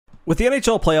With the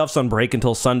NHL playoffs on break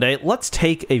until Sunday, let's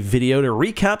take a video to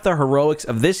recap the heroics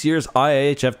of this year's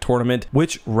IIHF tournament,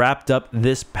 which wrapped up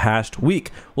this past week.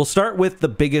 We'll start with the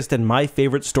biggest and my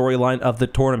favorite storyline of the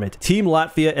tournament, Team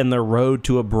Latvia and their road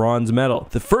to a bronze medal.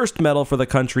 The first medal for the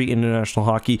country in international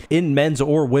hockey in men's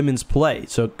or women's play,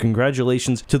 so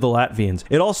congratulations to the Latvians.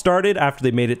 It all started after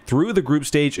they made it through the group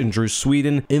stage and drew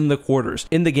Sweden in the quarters.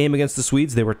 In the game against the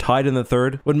Swedes, they were tied in the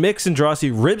third when Mix and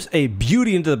Drossi rips a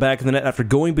beauty into the back of the net after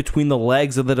going between the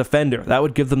legs of the defender. That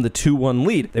would give them the 2-1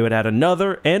 lead. They would add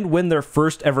another and win their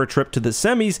first ever trip to the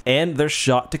semis and their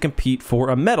shot to compete for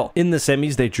a medal. In the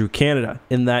semis, they drew Canada.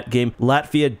 In that game,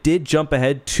 Latvia did jump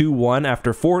ahead 2-1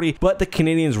 after 40, but the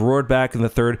Canadians roared back in the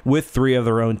third with 3 of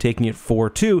their own, taking it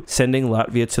 4-2, sending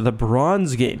Latvia to the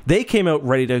bronze game. They came out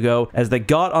ready to go as they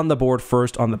got on the board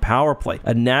first on the power play.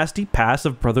 A nasty pass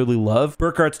of brotherly love,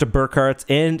 Burkhart's to Burkhart's,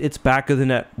 and it's back of the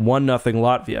net, 1-0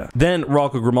 Latvia. Then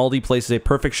Rocco Grimaldi places a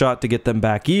perfect shot to get them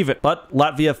back even, but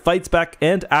Latvia fights back,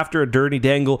 and after a dirty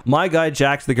dangle, my guy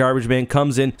Jax the garbage man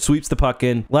comes in, sweeps the puck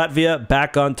in. Latvia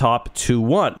back on top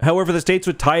 2-1. However, the States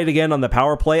would tie it again on the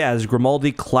power play as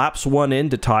Grimaldi claps one in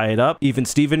to tie it up. Even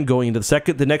Steven going into the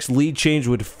second. The next lead change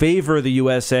would favor the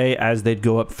USA as they'd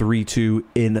go up 3-2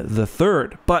 in the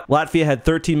third. But Latvia had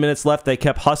 13 minutes left. They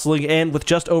kept hustling, and with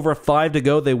just over 5 to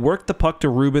go, they worked the puck to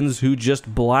Rubens, who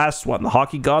just blasts one. The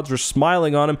hockey gods were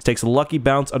smiling on him. Takes a lucky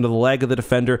bounce under the leg of the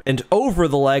defender and over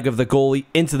the leg of the goalie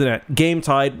into the net. Game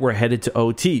tied. We're headed to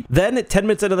OT. Then at 10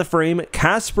 minutes out of the frame,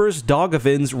 Kaspers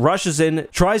Dogovins rushes in,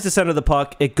 tries to center the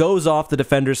puck. It goes off the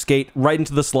defender's skate right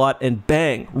into the slot, and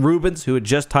bang! Rubens, who had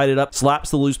just tied it up, slaps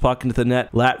the loose puck into the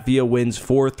net. Latvia wins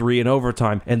 4-3 in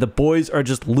overtime, and the boys are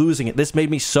just losing it. This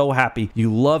made me so happy.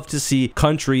 You love to see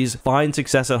countries find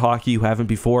success at hockey who haven't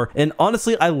before, and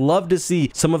honestly, I love to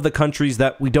see some of the countries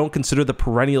that we don't consider the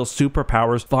perennial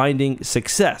superpowers finding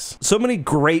success. So many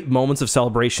great moments of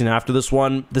celebration after this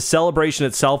one. The celebration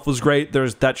itself was great.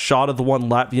 There's that shot of the one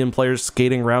Latvian player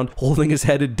skating around, holding his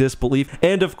head in disbelief,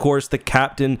 and of course, the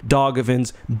captain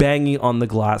Dogovins banging on the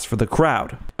glass for the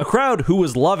crowd. A crowd who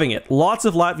was loving it. Lots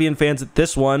of Latvian fans at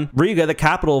this one. Riga, the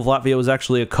capital of Latvia, was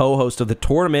actually a co-host of the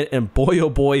tournament, and boy oh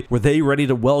boy, were they ready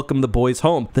to welcome the boys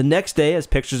home. The next day, as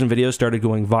pictures and videos started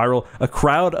going viral, a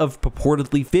crowd of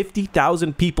purportedly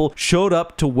 50,000 people showed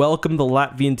up to welcome the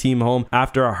Latvian team home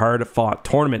after a hard-fought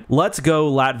tournament. Let's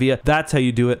go, Latvia. That's how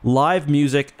you do it. Live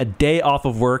music, a day off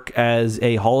of work as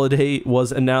a holiday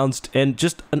was announced, and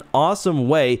just an awesome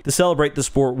way to celebrate the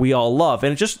sport we all love.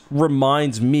 And it just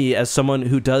reminds me, as someone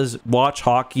who does watch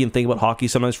hockey and think about hockey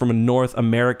sometimes from a North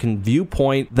American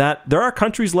viewpoint, that there are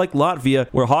countries like Latvia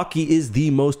where hockey is the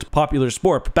most popular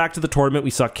sport. But back to the tournament,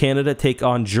 we saw Canada take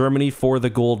on Germany for the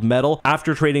gold medal.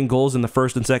 After trading goals in the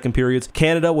first and second periods,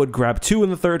 Canada would grab 2 in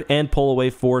the third and pull away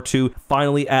 4-2,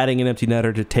 finally adding an empty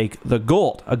netter to take the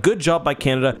gold. A good job by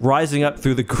Canada, rising up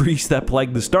through the grease that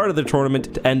plagued the start of the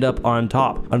tournament to end up on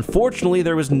top. Unfortunately,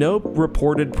 there was no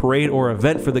reported parade or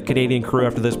event for the Canadian crew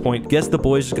after this point. Guess the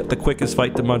boys just got the quickest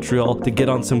flight to Montreal to get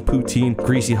on some poutine,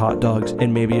 greasy hot dogs,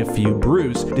 and maybe a few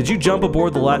brews. Did you jump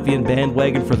aboard the Latvian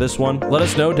bandwagon for this one? Let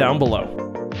us know down below.